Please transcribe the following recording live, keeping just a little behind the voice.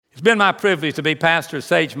It's been my privilege to be pastor at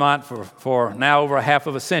Sagemont for now over a half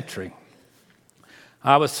of a century.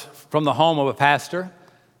 I was from the home of a pastor.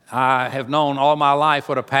 I have known all my life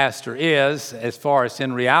what a pastor is as far as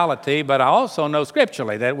in reality, but I also know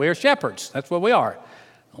scripturally that we're shepherds. That's what we are.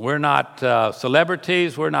 We're not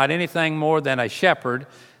celebrities. We're not anything more than a shepherd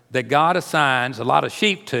that God assigns a lot of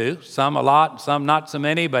sheep to, some a lot, some not so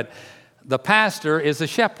many, but the pastor is a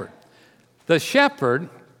shepherd. The shepherd's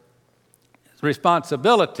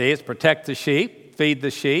responsibility is to protect the sheep, feed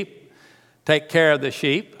the sheep, take care of the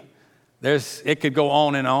sheep. It could go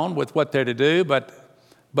on and on with what they're to do,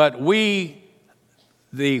 but we,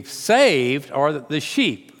 the saved, are the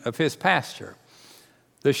sheep of his pasture.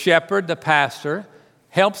 The shepherd, the pastor,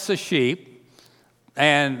 helps the sheep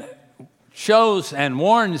and shows and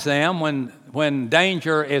warns them when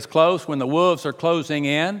danger is close, when the wolves are closing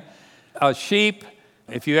in. A sheep,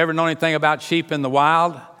 if you ever know anything about sheep in the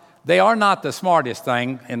wild, they are not the smartest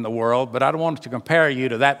thing in the world, but I don't want to compare you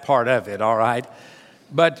to that part of it, all right?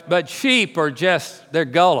 But sheep are they're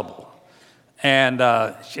gullible. And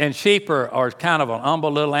sheep are kind of an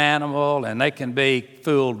humble little animal, and they can be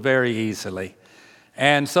fooled very easily.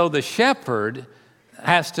 And so the shepherd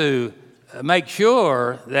has to make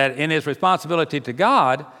sure that in his responsibility to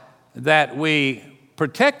God that we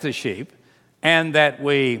protect the sheep and that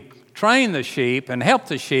we train the sheep and help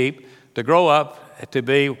the sheep to grow up to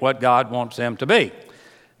be what God wants them to be.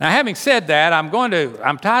 Now, having said that, I'm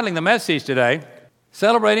titling the message today,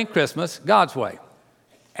 Celebrating Christmas God's Way.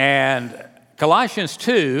 And Colossians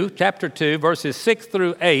 2, chapter 2, verses 6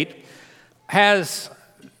 through 8, has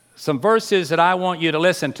some verses that I want you to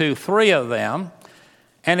listen to, 3 of them.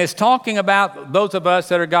 And it's talking about those of us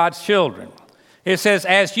that are God's children. It says,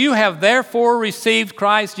 as you have therefore received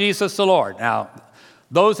Christ Jesus the Lord. Now,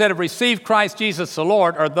 those that have received Christ Jesus the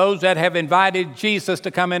Lord are those that have invited Jesus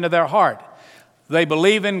to come into their heart. They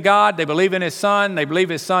believe in God, they believe in His Son, they believe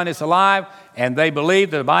His Son is alive, and they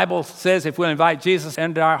believe that the Bible says if we'll invite Jesus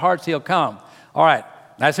into our hearts, He'll come. All right,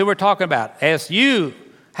 that's who we're talking about. As you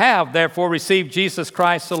have therefore received Jesus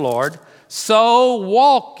Christ the Lord, so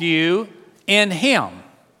walk you in Him,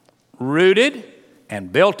 rooted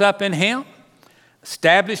and built up in Him,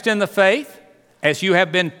 established in the faith, as you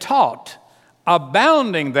have been taught,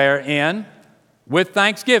 abounding therein with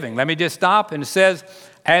thanksgiving. Let me just stop. And it says,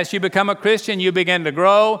 as you become a Christian, you begin to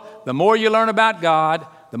grow. The more you learn about God,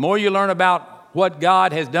 the more you learn about what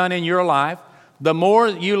God has done in your life, the more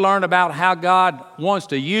you learn about how God wants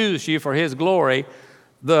to use you for His glory,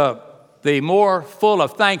 the more full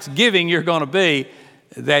of thanksgiving you're going to be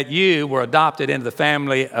that you were adopted into the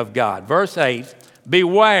family of God. Verse 8,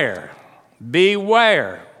 beware,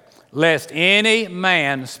 lest any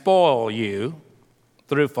man spoil you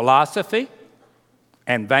through philosophy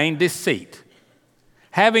and vain deceit,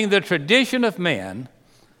 having the tradition of men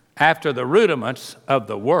after the rudiments of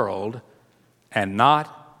the world and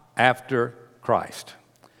not after Christ.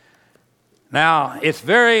 Now, it's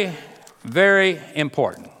very, very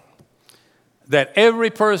important that every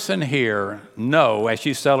person here know, as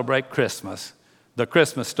you celebrate Christmas, the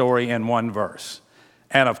Christmas story in one verse.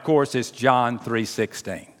 And of course, it's John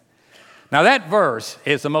 3:16. Now, that verse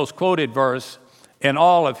is the most quoted verse in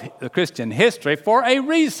all of the Christian history for a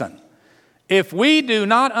reason. If we do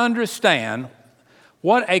not understand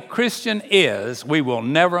what a Christian is, we will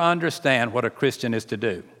never understand what a Christian is to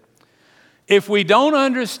do. If we don't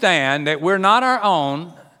understand that we're not our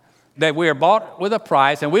own, that we are bought with a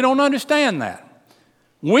price, and we don't understand that.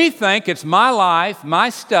 We think it's my life, my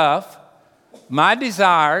stuff, my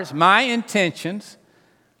desires, my intentions,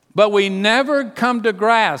 but we never come to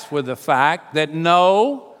grasp with the fact that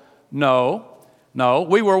no,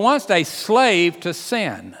 we were once a slave to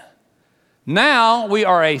sin. Now we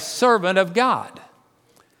are a servant of God.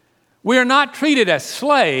 We are not treated as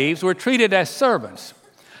slaves, we're treated as servants.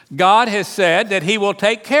 God has said that He will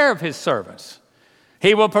take care of His servants.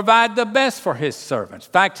 He will provide the best for His servants.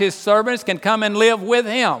 In fact, His servants can come and live with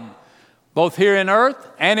Him, both here in earth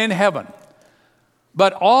and in heaven.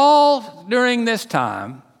 But all during this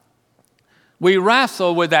time, we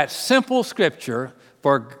wrestle with that simple scripture,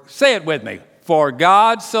 say it with me, for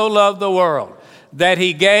God so loved the world, that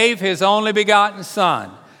He gave His only begotten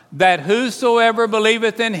Son, that whosoever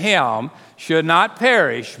believeth in Him should not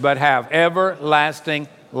perish, but have everlasting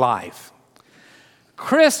life.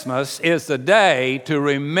 Christmas is the day to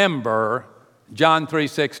remember John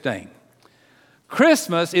 3:16.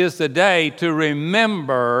 Christmas is the day to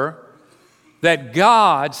remember that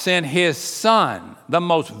God sent His Son, the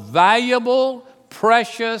most valuable,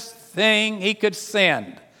 precious thing He could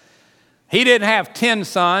send. He didn't have 10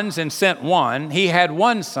 sons and sent one. He had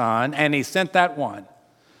one son, and He sent that one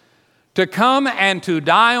to come and to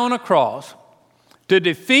die on a cross, to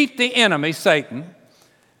defeat the enemy, Satan,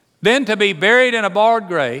 then to be buried in a borrowed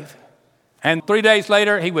grave, and 3 days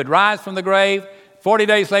later he would rise from the grave. 40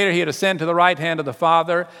 days later he would ascend to the right hand of the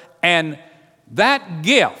Father. And that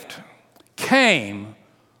gift came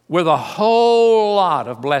with a whole lot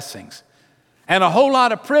of blessings and a whole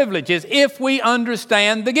lot of privileges if we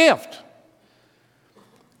understand the gift.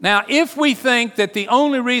 Now, if we think that the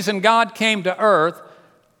only reason God came to earth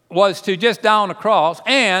was to just die on a cross,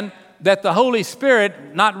 and that the Holy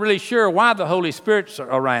Spirit, not really sure why the Holy Spirit's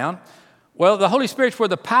around, well, the Holy Spirit's where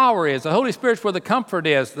the power is. The Holy Spirit's where the comfort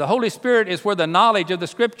is. The Holy Spirit is where the knowledge of the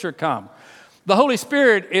Scripture comes. The Holy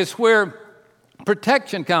Spirit is where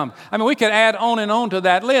protection comes. I mean, we could add on and on to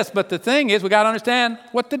that list, but the thing is, we got to understand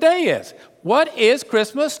what the day is. What is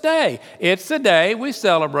Christmas Day? It's the day we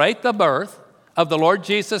celebrate the birth of the Lord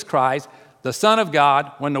Jesus Christ, the Son of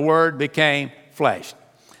God, when the Word became flesh.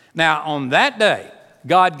 Now, on that day,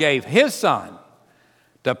 God gave His Son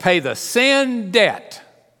to pay the sin debt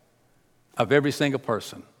of every single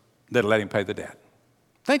person that'll let Him pay the debt.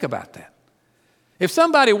 Think about that. If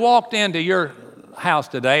somebody walked into your house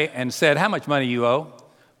today and said, "How much money you owe?"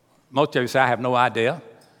 Most of you say, "I have no idea."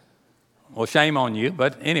 Well, shame on you.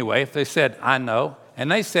 But anyway, if they said, "I know,"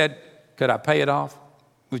 and they said, "Could I pay it off?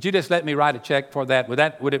 Would you just let me write a check for that?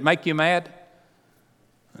 Would it make you mad?"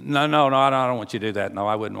 No, I don't want you to do that. No,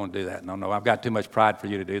 I wouldn't want to do that. No, I've got too much pride for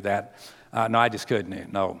you to do that. No, I just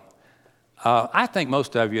couldn't. No. I think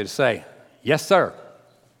most of you would say, "Yes, sir.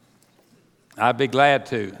 I'd be glad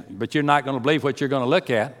to." But you're not going to believe what you're going to look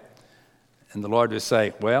at. And the Lord would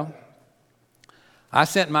say, "Well, I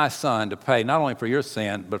sent my Son to pay not only for your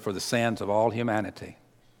sin, but for the sins of all humanity.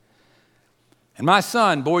 And my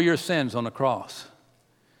Son bore your sins on the cross.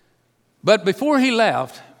 But before He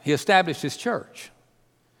left, He established His church.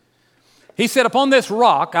 He said, 'Upon this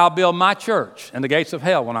rock I'll build my church, and the gates of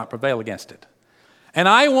hell will not prevail against it.' And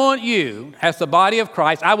I want you, as the body of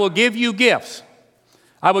Christ, I will give you gifts.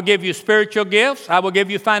 I will give you spiritual gifts. I will give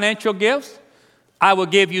you financial gifts. I will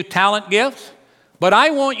give you talent gifts. But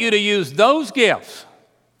I want you to use those gifts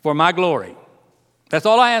for my glory. That's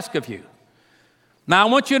all I ask of you. Now, I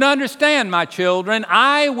want you to understand, my children,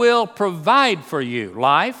 I will provide for you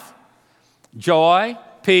life, joy,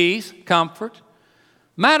 peace, comfort.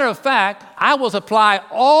 Matter of fact, I will supply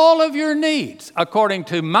all of your needs according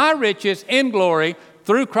to my riches in glory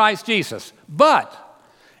through Christ Jesus. But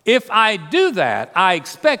if I do that, I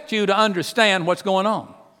expect you to understand what's going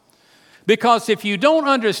on. Because if you don't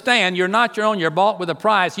understand, you're not your own, you're bought with a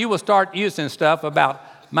price, you will start using stuff about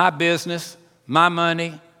my business, my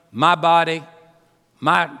money, my body,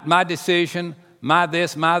 my decision, my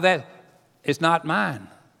this, my that. It's not mine.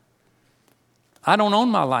 I don't own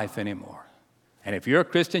my life anymore. And if you're a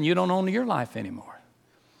Christian, you don't own your life anymore.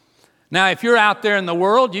 Now, if you're out there in the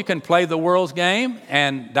world, you can play the world's game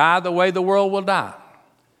and die the way the world will die,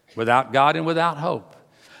 without God and without hope.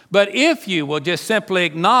 But if you will just simply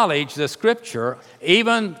acknowledge the Scripture,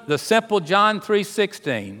 even the simple John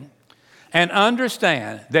 3:16, and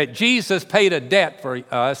understand that Jesus paid a debt for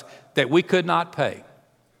us that we could not pay.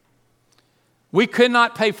 We could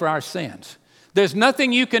not pay for our sins. There's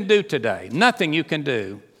nothing you can do today, nothing you can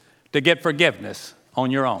do to get forgiveness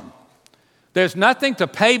on your own. There's nothing to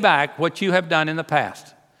pay back what you have done in the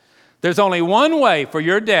past. There's only one way for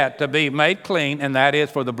your debt to be made clean, and that is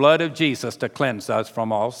for the blood of Jesus to cleanse us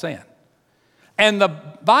from all sin. And the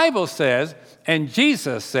Bible says, and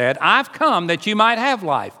Jesus said, I've come that you might have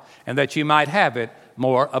life and that you might have it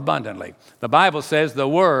more abundantly. The Bible says the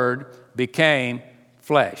Word became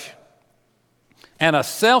flesh. And a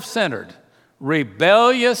self-centered,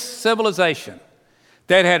 rebellious civilization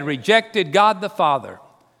that had rejected God the Father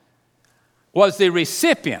was the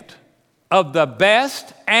recipient of the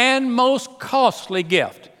best and most costly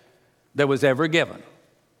gift that was ever given.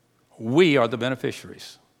 We are the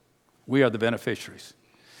beneficiaries. We are the beneficiaries.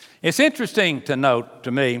 It's interesting to note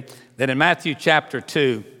to me that in Matthew chapter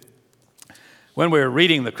 2, when we were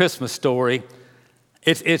reading the Christmas story,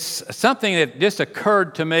 it's something that just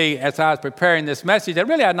occurred to me as I was preparing this message that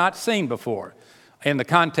really I had not seen before in the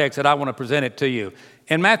context that I want to present it to you.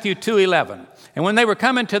 In Matthew 2:11, and when they were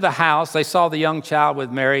coming to the house, they saw the young child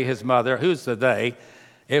with Mary, his mother. Who's the they?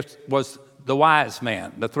 It was the wise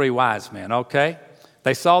men, the three wise men, okay?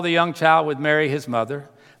 They saw the young child with Mary, his mother.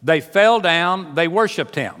 They fell down, they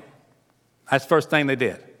worshiped him. That's the first thing they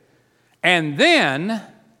did. And then,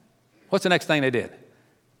 what's the next thing they did?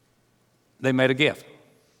 They made a gift.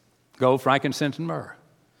 Gold, frankincense, and myrrh.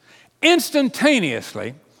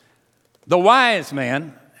 Instantaneously, the wise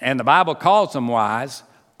men, and the Bible calls them wise,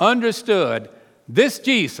 understood this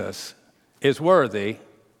Jesus is worthy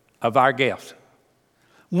of our gifts.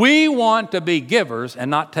 We want to be givers and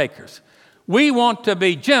not takers. We want to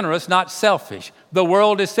be generous, not selfish. The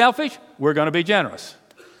world is selfish, we're going to be generous.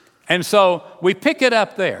 And so we pick it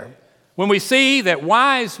up there. When we see that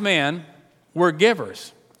wise men were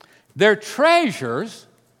givers, their treasures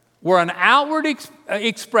were an outward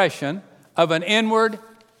expression of an inward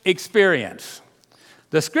experience.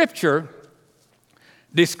 The scripture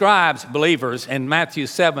describes believers in Matthew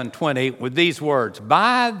 7:20 with these words,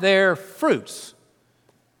 "By their fruits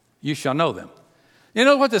you shall know them." You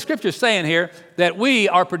know what the scripture is saying here? That we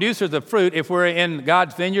are producers of fruit if we're in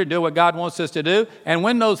God's vineyard, do what God wants us to do. And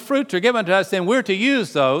when those fruits are given to us, then we're to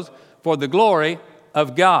use those for the glory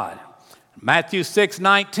of God. Matthew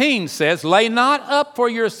 6:19 says, "Lay not up for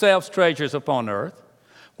yourselves treasures upon earth,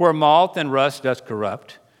 where moth and rust doth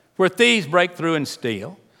corrupt, where thieves break through and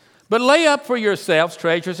steal. But lay up for yourselves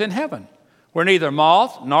treasures in heaven, where neither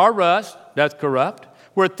moth nor rust doth corrupt,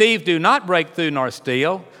 where thieves do not break through nor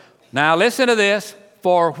steal." Now listen to this.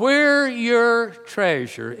 "For where your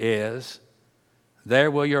treasure is, there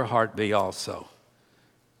will your heart be also."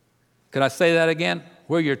 Can I say that again?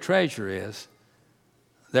 Where your treasure is,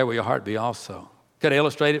 there will your heart be also. Could I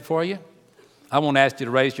illustrate it for you? I won't ask you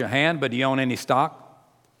to raise your hand, but do you own any stock?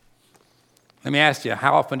 Let me ask you,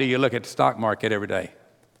 how often do you look at the stock market every day?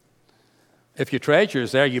 If your treasure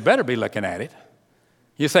is there, you better be looking at it.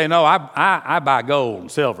 You say, "No, I buy gold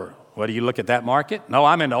and silver." Well, do you look at that market? "No,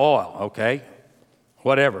 I'm into oil." Okay,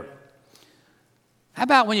 whatever. How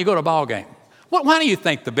about when you go to a ball game? Why do you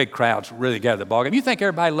think the big crowds really gather at the ball game? You think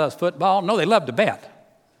everybody loves football? No, they love to bet.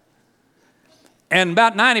 And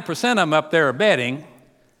about 90% of them up there are betting,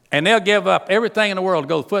 and they'll give up everything in the world to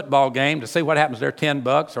go to a football game to see what happens to their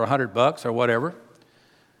 $10 or $100 or whatever,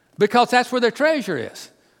 because that's where their treasure is.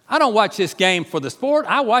 I don't watch this game for the sport.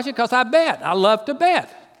 I watch it because I bet. I love to bet.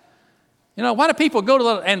 You know, why do people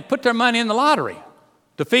go and put their money in the lottery?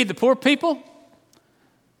 To feed the poor people?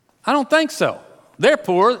 I don't think so. They're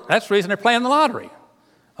poor. That's the reason they're playing the lottery.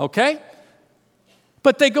 Okay?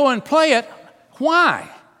 But they go and play it. Why?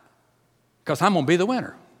 Because I'm going to be the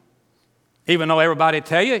winner. Even though everybody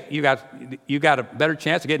tell you, you got a better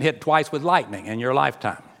chance of getting hit twice with lightning in your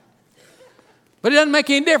lifetime. But it doesn't make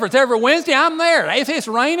any difference. Every Wednesday, I'm there. If it's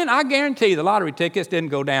raining, I guarantee the lottery tickets didn't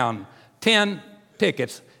go down 10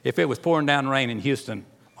 tickets if it was pouring down rain in Houston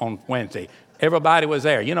on Wednesday. Everybody was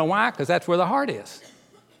there. You know why? Because that's where the heart is.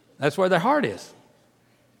 That's where their heart is.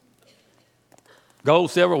 Gold,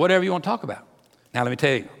 silver, whatever you want to talk about. Now, let me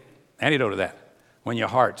tell you, antidote to that. When your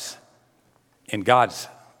heart's in God's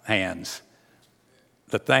hands,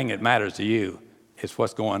 the thing that matters to you is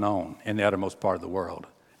what's going on in the uttermost part of the world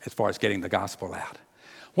as far as getting the gospel out.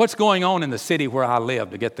 What's going on in the city where I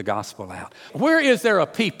live to get the gospel out? Where is there a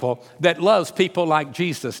people that loves people like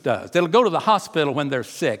Jesus does? That'll go to the hospital when they're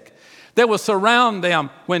sick, that will surround them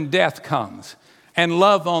when death comes and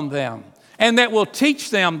love on them, and that will teach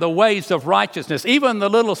them the ways of righteousness, even the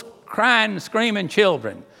little crying, screaming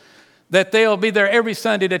children, that they'll be there every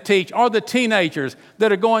Sunday to teach, or the teenagers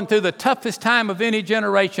that are going through the toughest time of any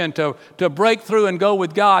generation to break through and go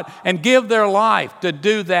with God and give their life to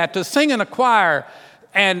do that, to sing in a choir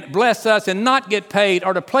and bless us and not get paid,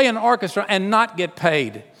 or to play in an orchestra and not get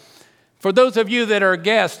paid. For those of you that are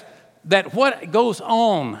guests, that what goes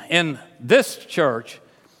on in this church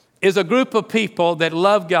is a group of people that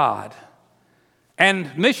love God.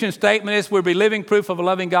 And mission statement is we'll be living proof of a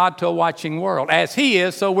loving God to a watching world. As He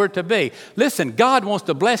is, so we're to be. Listen, God wants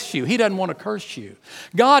to bless you. He doesn't want to curse you.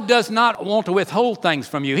 God does not want to withhold things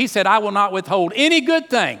from you. He said, "I will not withhold any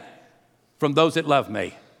good thing from those that love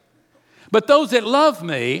me." But those that love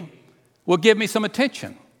me will give me some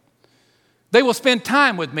attention. They will spend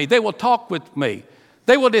time with me. They will talk with me.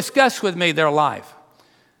 They will discuss with me their life.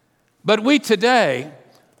 But we today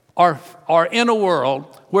are in a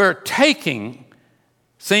world where taking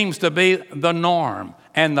seems to be the norm.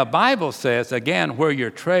 And the Bible says, again, where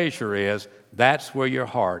your treasure is, that's where your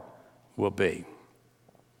heart will be.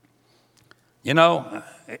 You know,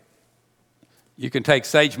 you can take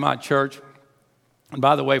Sagemont Church. And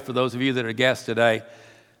by the way, for those of you that are guests today,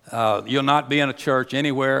 you'll not be in a church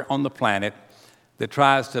anywhere on the planet that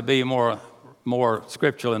tries to be more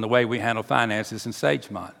scriptural in the way we handle finances in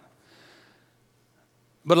Sagemont.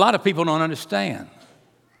 But a lot of people don't understand.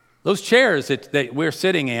 Those chairs that we're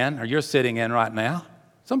sitting in, or you're sitting in right now,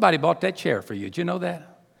 somebody bought that chair for you. Did you know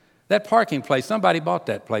that? That parking place, somebody bought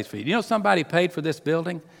that place for you. Do you know somebody paid for this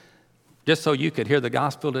building just so you could hear the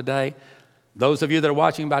gospel today? Those of you that are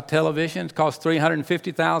watching by television, it costs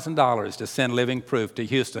 $350,000 to send Living Proof to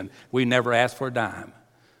Houston. We never asked for a dime.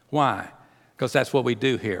 Why? because that's what we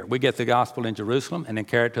do here. We get the gospel in Jerusalem and then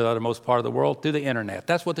carry it to the uttermost part of the world through the internet.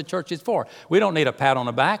 That's what the church is for. We don't need a pat on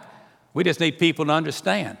the back. We just need people to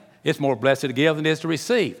understand. It's more blessed to give than it is to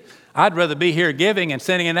receive. I'd rather be here giving and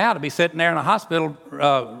sending it out than be sitting there in a hospital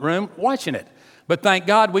room watching it. But thank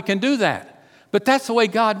God we can do that. But that's the way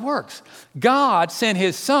God works. God sent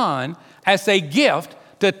his son as a gift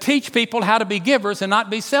to teach people how to be givers and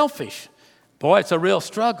not be selfish. Boy, it's a real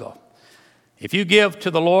struggle. If you give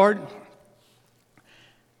to the Lord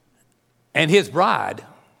and his bride,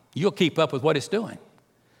 you'll keep up with what it's doing.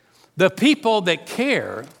 The people that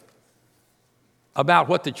care about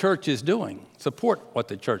what the church is doing support what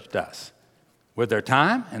the church does with their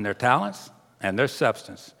time and their talents and their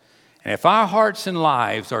substance. And if our hearts and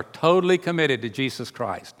lives are totally committed to Jesus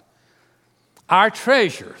Christ, our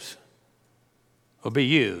treasures will be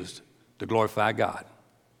used to glorify God.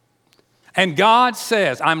 And God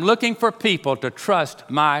says, I'm looking for people to trust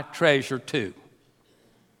my treasure too.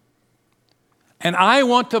 And I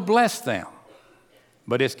want to bless them,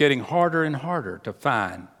 but it's getting harder and harder to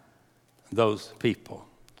find those people.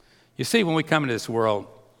 You see, when we come into this world,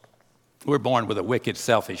 we're born with a wicked,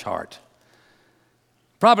 selfish heart.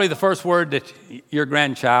 Probably the first word that your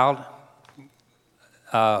grandchild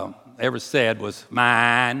ever said was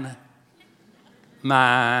mine,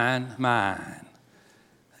 mine, mine.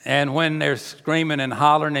 And when they're screaming and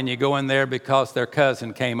hollering and you go in there because their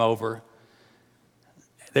cousin came over,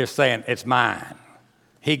 they're saying, it's mine.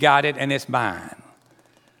 He got it and it's mine.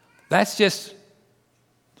 That's just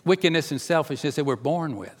wickedness and selfishness that we're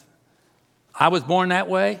born with. I was born that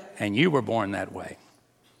way and you were born that way.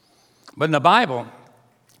 But in the Bible,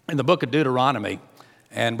 in the book of Deuteronomy,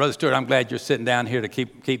 and Brother Stewart, I'm glad you're sitting down here to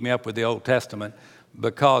keep me up with the Old Testament,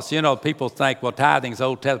 because, you know, people think, well, tithing's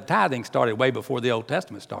Old Testament. Tithing started way before the Old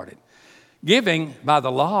Testament started. Giving by the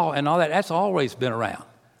law and all that, that's always been around.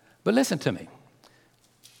 But listen to me.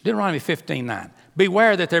 Deuteronomy 15:9.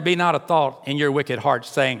 Beware that there be not a thought in your wicked heart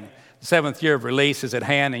saying, the 7th year of release is at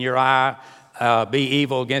hand, and your eye be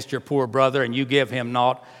evil against your poor brother, and you give him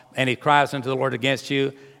naught, and he cries unto the Lord against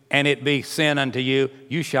you, and it be sin unto you,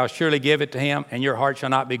 you shall surely give it to him, and your heart shall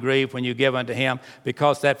not be grieved when you give unto him,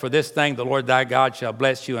 because that for this thing the Lord thy God shall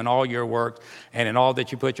bless you in all your works and in all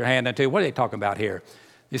that you put your hand unto. What are they talking about here?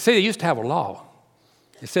 You see, they used to have a law.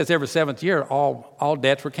 It says every 7th year all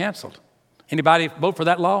debts were canceled. Anybody vote for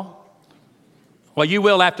that law? Well, you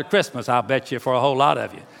will after Christmas, I'll bet you, for a whole lot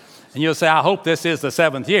of you. And you'll say, I hope this is the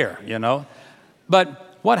 7th year, you know.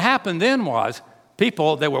 But what happened then was,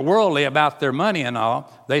 people that were worldly about their money and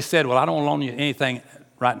all, they said, well, I don't loan you anything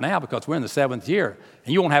right now because we're in the 7th year,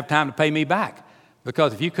 and you won't have time to pay me back.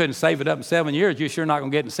 Because if you couldn't save it up in 7 years, you're sure not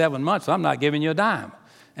going to get it in 7 months, so I'm not giving you a dime.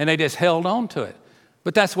 And they just held on to it.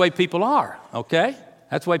 But that's the way people are, okay?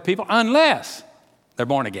 That's the way people, unless they're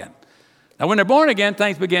born again. Now, when they're born again,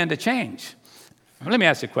 things begin to change. Let me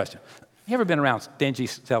ask you a question. You ever been around stingy,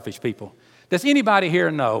 selfish people? Does anybody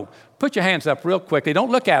here know? Put your hands up real quickly.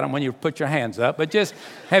 Don't look at them when you put your hands up, but just,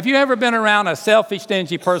 have you ever been around a selfish,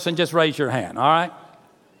 stingy person? Just raise your hand, all right?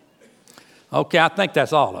 Okay, I think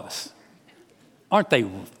that's all of us. Aren't they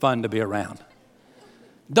fun to be around?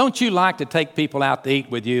 Don't you like to take people out to eat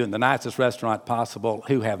with you in the nicest restaurant possible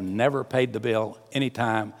who have never paid the bill any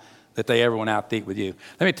time that they ever went out to eat with you?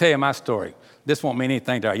 Let me tell you my story. This won't mean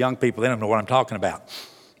anything to our young people. They don't know what I'm talking about.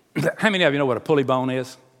 How many of you know what a pulley bone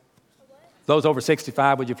is? Those over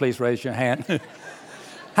 65, would you please raise your hand?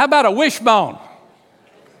 How about a wishbone?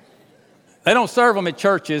 They don't serve them at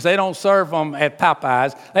churches. They don't serve them at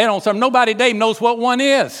Popeyes. They don't serve them. Nobody today knows what one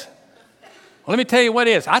is. Well, let me tell you what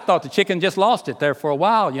it is. I thought the chicken just lost it there for a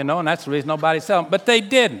while, you know, and that's the reason nobody sells them. But they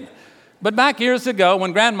didn't. But back years ago,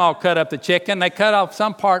 when Grandma cut up the chicken, they cut off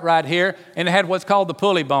some part right here, and it had what's called the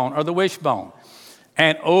pulley bone or the wishbone.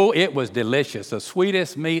 And, oh, it was delicious, the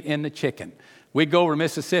sweetest meat in the chicken. We'd go over to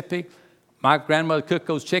Mississippi. My grandmother cooked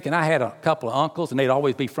those chicken. I had a couple of uncles, and they'd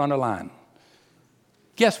always be front of line.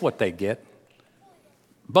 Guess what they'd get?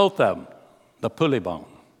 Both of them, the pulley bone.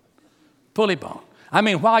 Pulley bone. I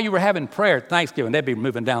mean, while you were having prayer at Thanksgiving, they'd be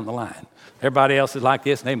moving down the line. Everybody else is like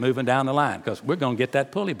this, and they're moving down the line because we're going to get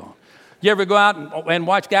that pulley bone. You ever go out and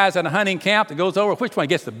watch guys at a hunting camp that goes over, which one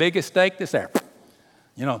gets the biggest steak? This there.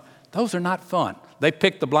 You know, those are not fun. They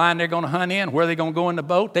pick the blind they're going to hunt in, where they're going to go in the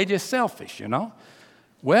boat. They're just selfish, you know.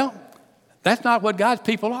 Well, that's not what God's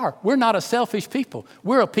people are. We're not a selfish people.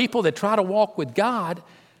 We're a people that try to walk with God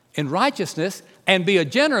in righteousness and be a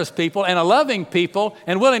generous people and a loving people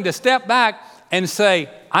and willing to step back and say,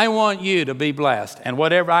 I want you to be blessed. And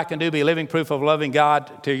whatever I can do, be living proof of loving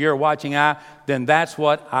God to your watching eye, then that's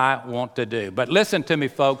what I want to do. But listen to me,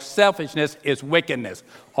 folks. Selfishness is wickedness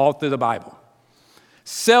all through the Bible.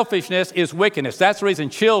 Selfishness is wickedness. That's the reason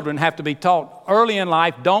children have to be taught early in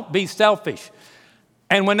life, don't be selfish.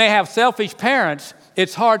 And when they have selfish parents,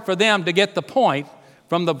 it's hard for them to get the point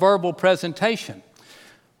from the verbal presentation.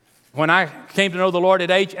 When I came to know the Lord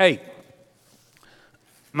at age 8,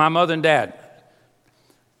 my mother and dad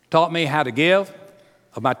taught me how to give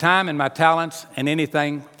of my time and my talents and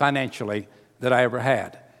anything financially that I ever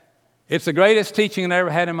had. It's the greatest teaching I ever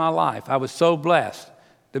had in my life. I was so blessed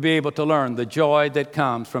to be able to learn the joy that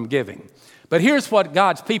comes from giving. But here's what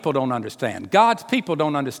God's people don't understand. God's people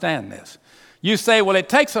don't understand this. You say, well, it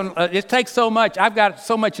takes so much. I've got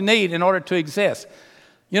so much need in order to exist.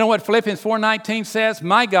 You know what Philippians 4:19 says?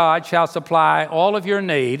 My God shall supply all of your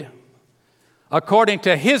need according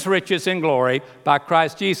to his riches in glory by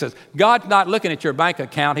Christ Jesus. God's not looking at your bank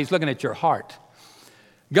account. He's looking at your heart.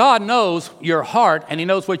 God knows your heart, and he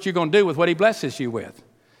knows what you're going to do with what he blesses you with.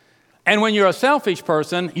 And when you're a selfish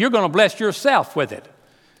person, you're going to bless yourself with it.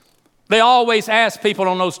 They always ask people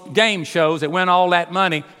on those game shows that win all that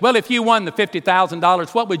money, well, if you won the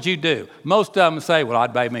 $50,000, what would you do? Most of them say, well,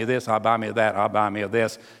 I'd buy me this, I'd buy me that, I'd buy me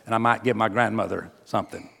this, and I might give my grandmother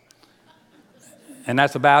something. And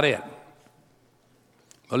that's about it.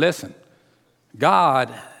 But listen,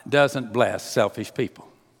 God doesn't bless selfish people.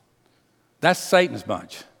 That's Satan's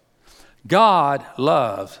bunch. God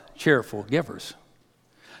loves cheerful givers.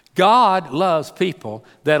 God loves people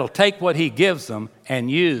that'll take what he gives them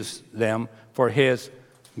and use them for his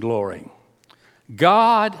glory.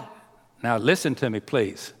 God, now listen to me,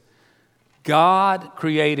 please. God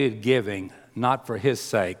created giving not for his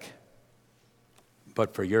sake,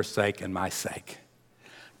 but for your sake and my sake.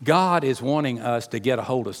 God is wanting us to get a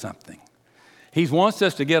hold of something. He wants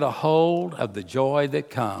us to get a hold of the joy that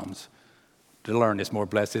comes to learn it's more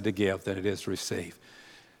blessed to give than it is to receive.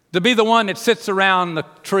 To be the one that sits around the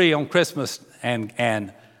tree on Christmas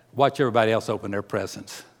and watch everybody else open their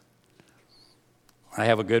presents. I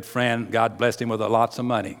have a good friend, God blessed him with lots of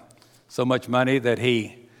money. So much money that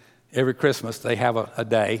every Christmas they have a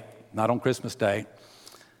day, not on Christmas Day,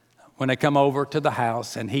 when they come over to the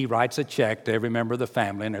house and he writes a check to every member of the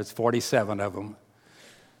family, and there's 47 of them,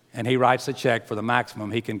 and he writes a check for the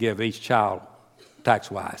maximum he can give each child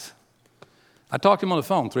tax-wise. I talked to him on the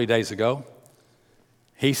phone 3 days ago.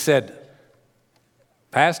 He said,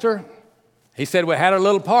 Pastor, he said, we had a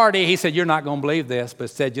little party. He said, you're not going to believe this,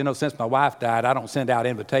 but said, since my wife died, I don't send out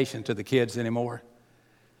invitations to the kids anymore.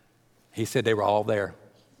 He said they were all there.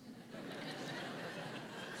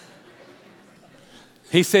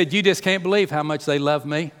 He said, you just can't believe how much they love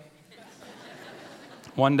me.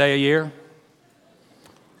 One day a year.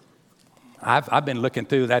 I've been looking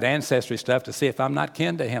through that ancestry stuff to see if I'm not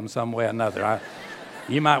kin to him some way or another.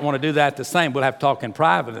 You might want to do that the same. We'll have to talk in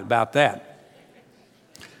private about that.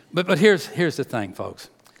 But here's the thing, folks.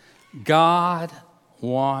 God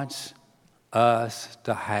wants us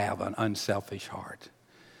to have an unselfish heart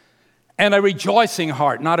and a rejoicing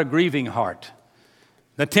heart, not a grieving heart.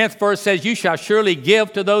 The 10th verse says, you shall surely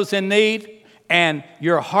give to those in need, and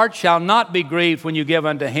your heart shall not be grieved when you give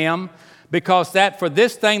unto him, because that for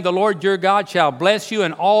this thing the Lord your God shall bless you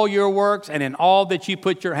in all your works and in all that you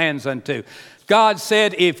put your hands unto. God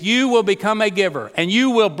said, if you will become a giver and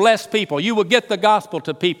you will bless people, you will get the gospel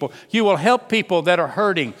to people, you will help people that are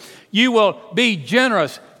hurting, you will be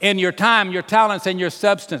generous in your time, your talents, and your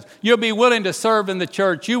substance. You'll be willing to serve in the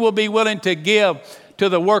church. You will be willing to give to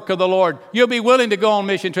the work of the Lord. You'll be willing to go on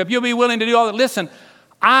mission trip. You'll be willing to do all that. Listen,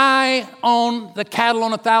 I own the cattle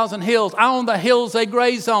on 1,000 hills. I own the hills they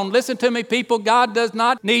graze on. Listen to me, people. God does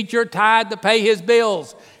not need your tithe to pay his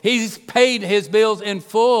bills. He's paid his bills in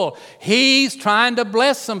full. He's trying to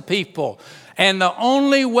bless some people. And the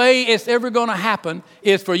only way it's ever going to happen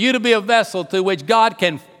is for you to be a vessel through which God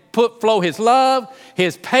can flow his love,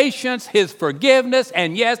 his patience, his forgiveness,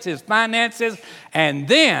 and yes, his finances. And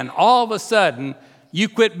then all of a sudden, you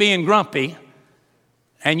quit being grumpy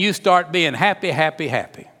and you start being happy, happy,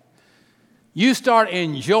 happy. You start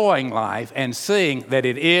enjoying life and seeing that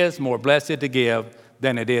it is more blessed to give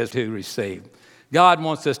than it is to receive. God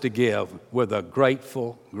wants us to give with a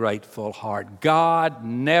grateful, grateful heart. God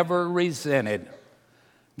never resented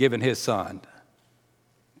giving his son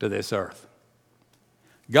to this earth.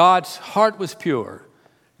 God's heart was pure,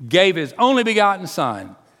 gave his only begotten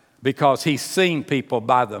son because he's seen people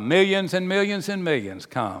by the millions and millions and millions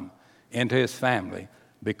come into his family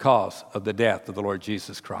because of the death of the Lord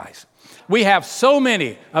Jesus Christ. We have so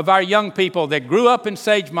many of our young people that grew up in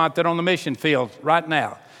Sagemont that are on the mission field right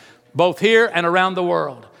now, both here and around the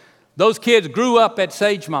world. Those kids grew up at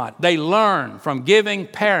Sagemont. They learned from giving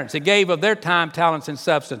parents. They gave of their time, talents, and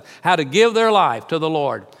substance how to give their life to the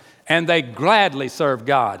Lord. and they gladly serve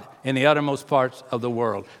God in the uttermost parts of the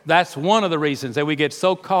world. That's one of the reasons that we get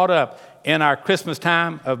so caught up in our Christmas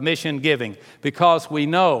time of mission giving, because we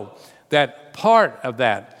know that part of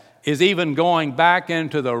that is even going back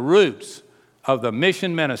into the roots of the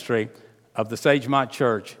mission ministry of the Sagemont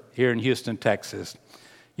Church here in Houston, Texas.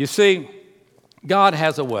 You see, God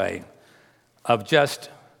has a way of just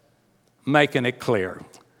making it clear.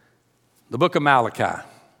 The book of Malachi.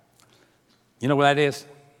 You know what that is?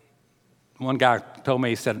 One guy told me,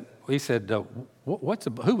 he said,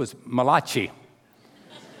 who was Malachi?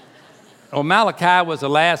 Well, Malachi was the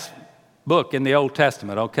last book in the Old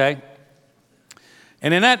Testament, okay?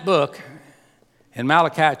 And in that book, in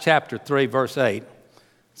Malachi chapter 3, verse 8, it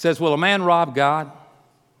says, will a man rob God?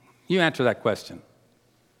 You answer that question.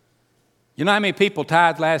 You know how many people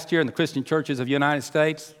tithed last year in the Christian churches of the United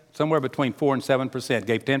States? Somewhere between 4 and 7%,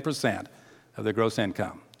 gave 10% of their gross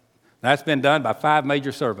income. That's been done by 5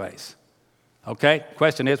 major surveys. Okay?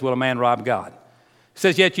 Question is, will a man rob God? He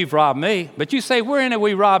says, yet you've robbed me. But you say, wherein have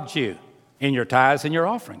we robbed you? In your tithes and your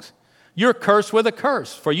offerings. You're cursed with a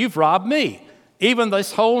curse, for you've robbed me, even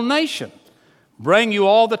this whole nation. Bring you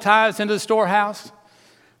all the tithes into the storehouse,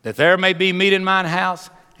 that there may be meat in mine house.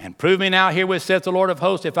 And prove me now herewith, saith the Lord of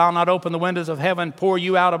hosts, if I'll not open the windows of heaven, pour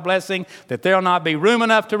you out a blessing, that there'll not be room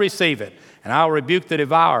enough to receive it. And I'll rebuke the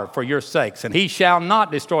devourer for your sakes. And he shall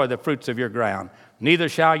not destroy the fruits of your ground, neither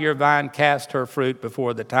shall your vine cast her fruit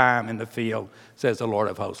before the time in the field, says the Lord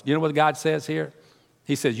of hosts. You know what God says here?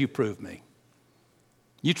 He says, you prove me.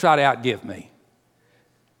 You try to outgive me.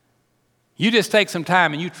 You just take some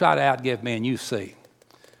time and you try to outgive me, and you see.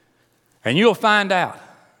 And you'll find out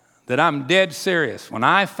that I'm dead serious. When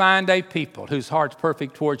I find a people whose heart's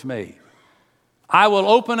perfect towards me, I will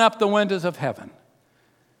open up the windows of heaven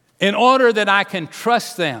in order that I can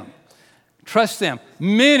trust them. Trust them.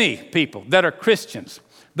 Many people that are Christians,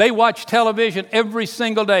 they watch television every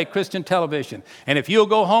single day, Christian television. And if you'll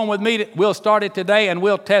go home with me, we'll start it today and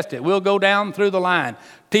we'll test it. We'll go down through the line.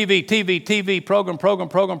 TV,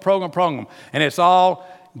 program. And it's all,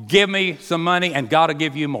 give me some money and God will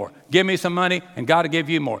give you more. Give me some money and God will give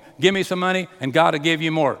you more. Give me some money and God will give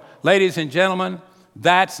you more. Ladies and gentlemen,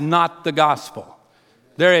 that's not the gospel.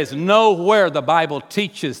 There is nowhere the Bible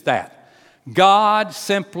teaches that. God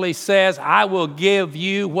simply says, I will give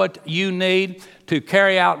you what you need to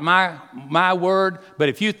carry out my word. But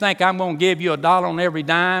if you think I'm going to give you $1 on every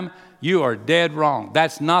dime, you are dead wrong.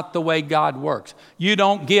 That's not the way God works. You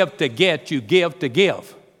don't give to get, you give to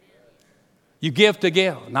give. You give to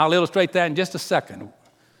give. And I'll illustrate that in just a second.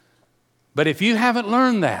 But if you haven't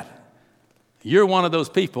learned that, you're one of those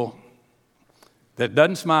people that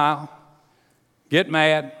doesn't smile, get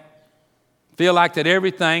mad, feel like that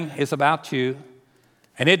everything is about you,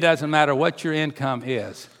 and it doesn't matter what your income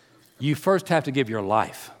is. You first have to give your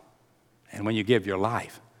life. And when you give your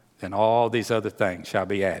life, then all these other things shall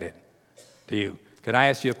be added to you. Could I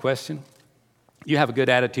ask you a question? You have a good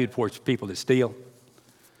attitude towards people that steal.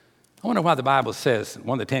 I wonder why the Bible says,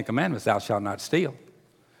 one of the 10 Commandments, thou shalt not steal.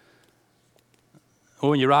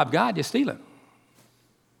 Well, when you rob God, you steal it.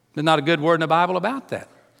 There's not a good word in the Bible about that.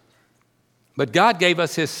 But God gave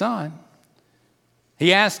us his son.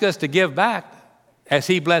 He asked us to give back as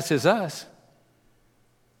he blesses us.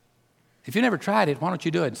 If you never tried it, why don't you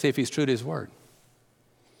do it and see if he's true to his word?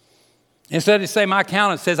 Instead of say, my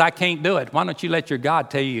accountant says I can't do it, why don't you let your God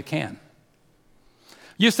tell you can?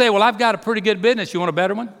 You say, well, I've got a pretty good business. You want a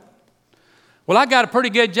better one? Well, I got a pretty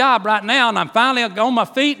good job right now, and I'm finally on my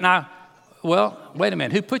feet, and well, wait a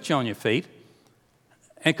minute. Who put you on your feet?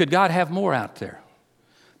 And could God have more out there?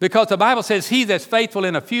 Because the Bible says, he that's faithful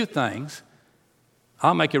in a few things,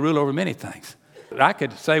 I'll make you rule over many things. I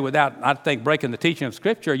could say without, I think, breaking the teaching of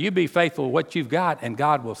Scripture, you be faithful with what you've got, and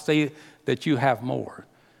God will see that you have more.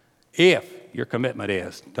 If your commitment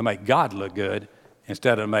is to make God look good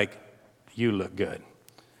instead of make you look good.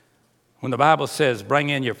 When the Bible says, bring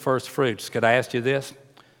in your first fruits, could I ask you this?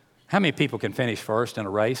 How many people can finish first in a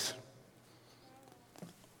race?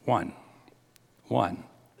 One.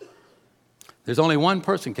 There's only one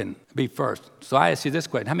person can be first. So I ask you this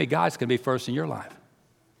question. How many gods can be first in your life?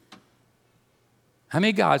 How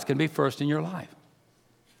many gods can be first in your life?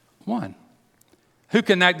 One. Who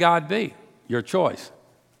can that God be? Your choice.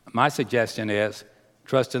 My suggestion is,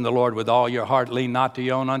 trust in the Lord with all your heart, lean not to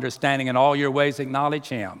your own understanding, in all your ways acknowledge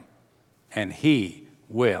him, and he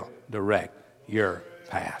will direct your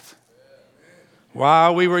path.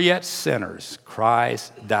 While we were yet sinners,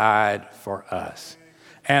 Christ died for us.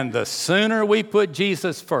 And the sooner we put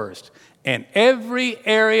Jesus first in every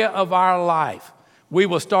area of our life, we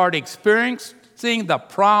will start experiencing the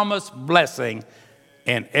promised blessing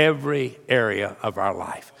in every area of our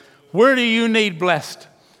life. Where do you need blessed?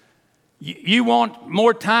 You want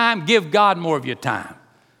more time? Give God more of your time.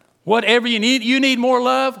 Whatever you need more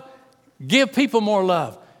love? Give people more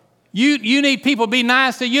love. You need people to be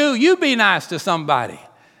nice to you? You be nice to somebody.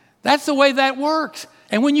 That's the way that works.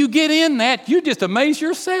 And when you get in that, you just amaze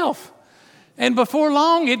yourself. And before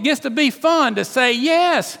long, it gets to be fun to say,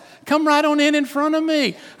 yes, come right on in front of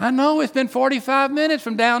me. I know it's been 45 minutes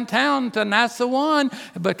from downtown to NASA One,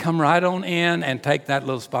 but come right on in and take that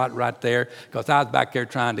little spot right there, because I was back there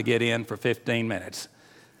trying to get in for 15 minutes.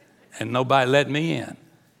 And nobody let me in.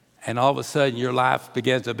 And all of a sudden, your life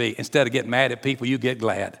begins to be, instead of getting mad at people, you get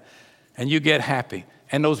glad. And you get happy.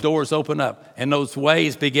 And those doors open up. And those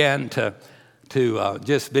ways begin to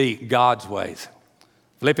just be God's ways.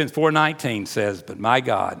 Philippians 4:19 says, but my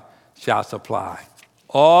God shall supply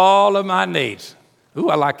all of my needs. Ooh,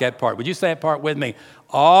 I like that part. Would you say that part with me?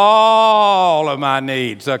 All of my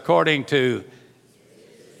needs according to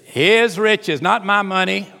his riches, not my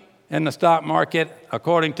money in the stock market,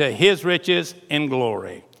 according to his riches in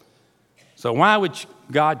glory. So why would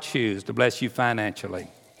God choose to bless you financially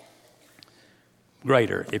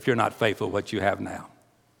greater if you're not faithful to what you have now?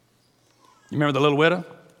 You remember the little widow?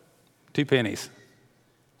 2 pennies.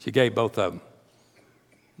 She gave both of them.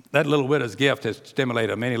 That little widow's gift has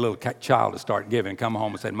stimulated many little child to start giving, come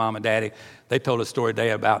home and say, Mom and Daddy, they told a story today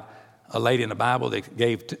about a lady in the Bible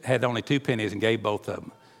that had only 2 pennies and gave both of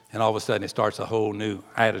them. And all of a sudden it starts a whole new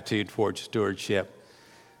attitude towards stewardship.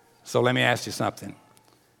 So let me ask you something.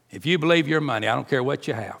 If you believe your money, I don't care what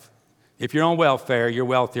you have. If you're on welfare, you're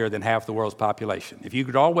wealthier than half the world's population. If you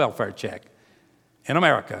draw a welfare check in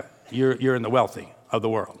America, you're in the wealthy of the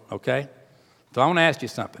world, okay? So I want to ask you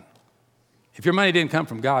something. If your money didn't come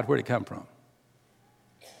from God, where did it come from?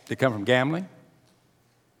 Did it come from gambling?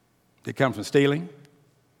 Did it come from stealing?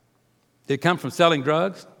 Did it come from selling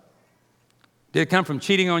drugs? Did it come from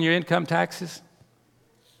cheating on your income taxes?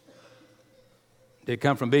 Did it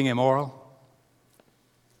come from being immoral?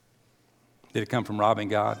 Did it come from robbing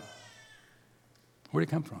God? Where did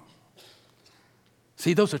it come from?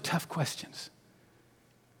 See, those are tough questions.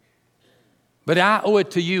 But I owe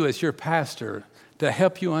it to you as your pastor to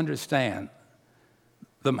help you understand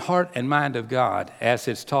the heart and mind of God as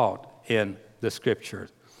it's taught in the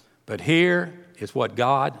Scriptures. But here is what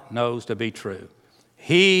God knows to be true.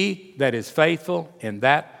 He that is faithful in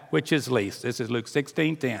that which is least, this is Luke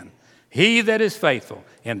 16:10. He that is faithful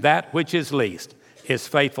in that which is least is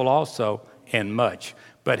faithful also in much.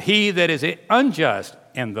 But he that is unjust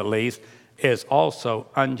in the least is also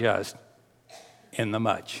unjust in the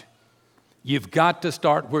much. You've got to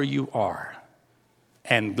start where you are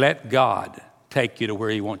and let God take you to where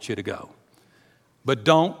he wants you to go. But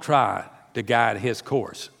don't try to guide his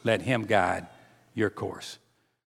course. Let him guide your course.